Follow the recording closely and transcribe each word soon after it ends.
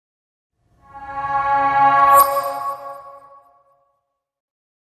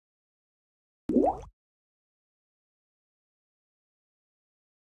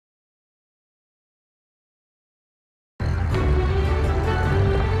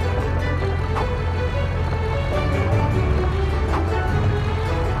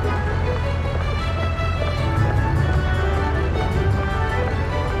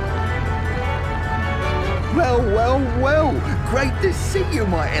you,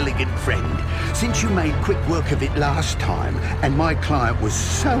 my elegant friend. Since you made quick work of it last time, and my client was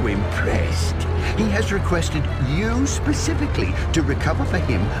so impressed, he has requested you specifically to recover for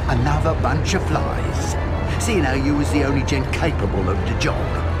him another bunch of flies. Seeing how you was the only gent capable of the job.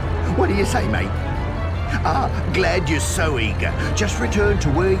 What do you say, mate? Ah, glad you're so eager. Just return to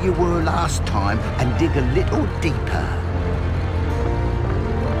where you were last time and dig a little deeper.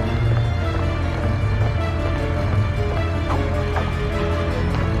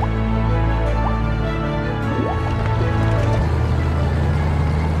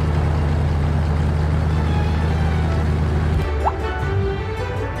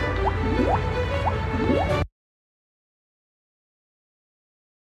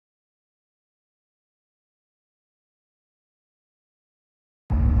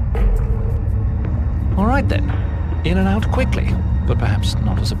 All right then, in and out quickly, but perhaps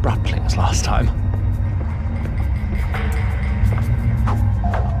not as abruptly as last time.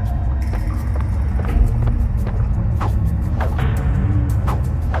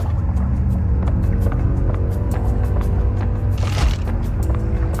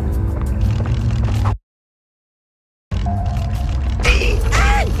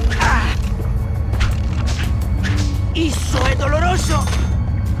 ¡Eso es doloroso!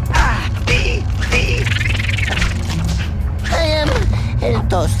 El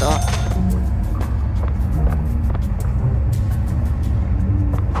tosto.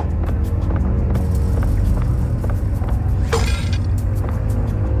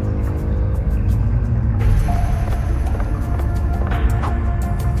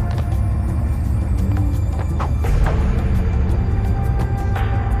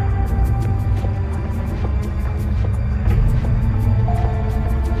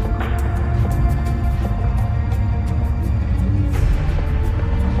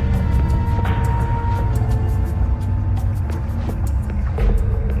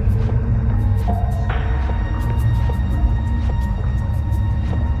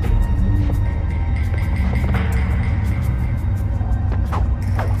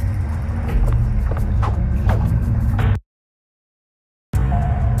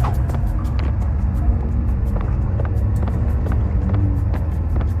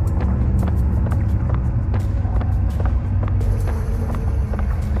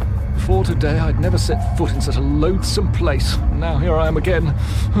 Before today, I'd never set foot in such a loathsome place. Now here I am again.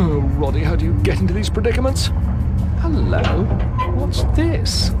 Oh, Roddy, how do you get into these predicaments? Hello? What's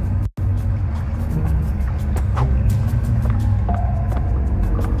this?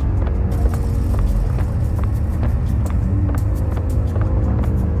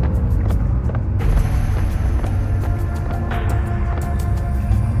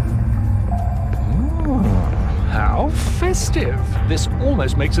 Festive. This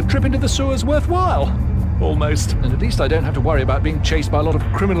almost makes a trip into the sewers worthwhile. Almost. And at least I don't have to worry about being chased by a lot of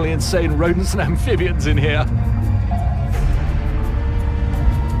criminally insane rodents and amphibians in here.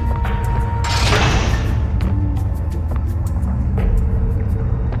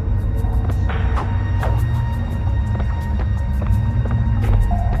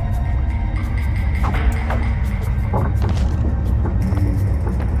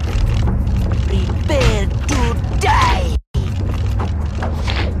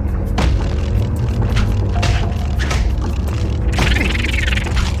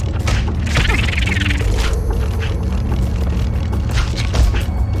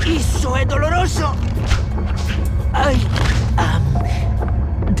 doloroso. I am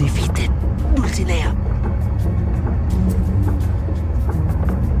defeated, Dulcinea.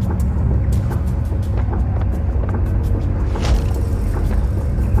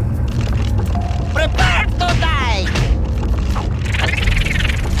 Prepare to die!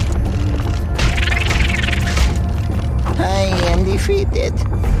 I am defeated.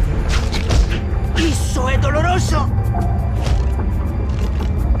 Eso es doloroso.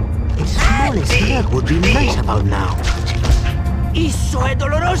 The smallest leg would be nice about now. Eso es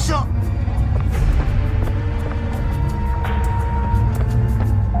doloroso.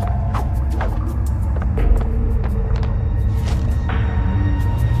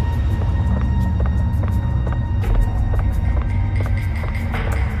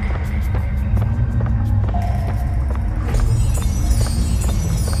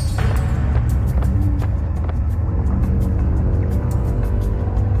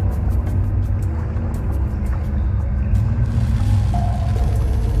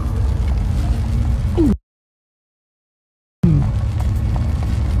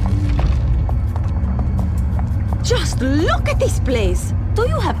 Just look at this place! Do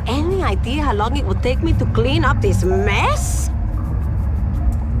you have any idea how long it would take me to clean up this mess?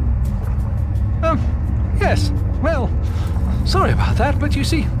 Yes. Well, Sorry about that, but you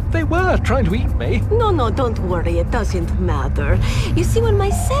see, they were trying to eat me. No, don't worry. It doesn't matter. You see, when my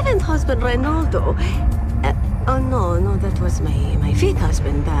 7th husband, Reynaldo... oh, no, that was my 5th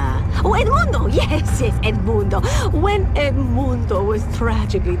husband. Oh, Edmundo! Yes, Edmundo. When Edmundo was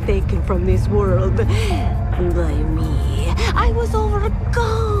tragically taken from this world by me, I was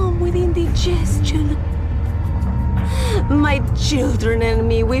overcome with indigestion. My children and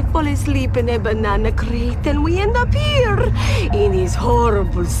me, we fall asleep in a banana crate and we end up here, in this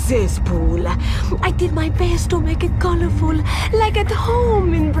horrible cesspool. I did my best to make it colorful, like at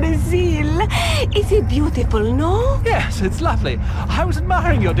home in Brazil. Is it beautiful, no? Yes, it's lovely. I was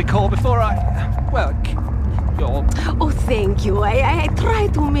admiring your decor before well, your... Oh, thank you. I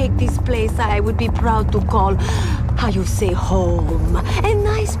tried to make this place I would be proud to call, how you say, home. A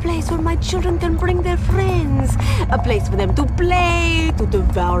nice place where my children can bring their friends. A place for them to play, to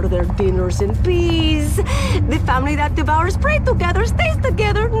devour their dinners in peace. The family that devours prey together stays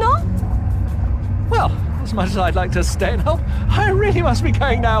together, no? Well, as much as I'd like to stay and help, I really must be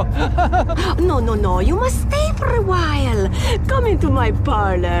going now. No. You must stay for a while. Come into my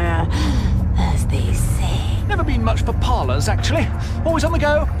parlor, as they say. Never been much for parlours, actually. Always on the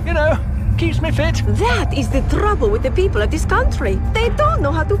go, you know. Keeps me fit. That is the trouble with the people of this country. They don't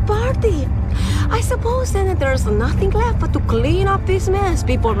know how to party. I suppose then that there's nothing left but to clean up this mess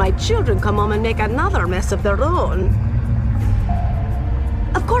before my children come home and make another mess of their own.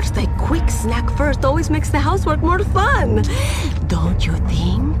 Of course, the quick snack first always makes the housework more fun. Don't you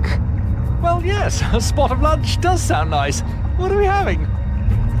think? Well, yes, a spot of lunch does sound nice. What are we having?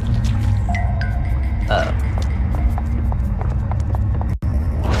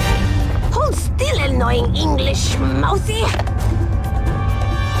 Hold still, annoying English mousy.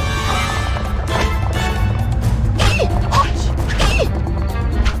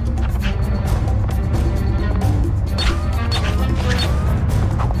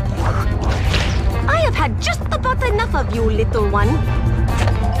 I have had just about enough of you, little one.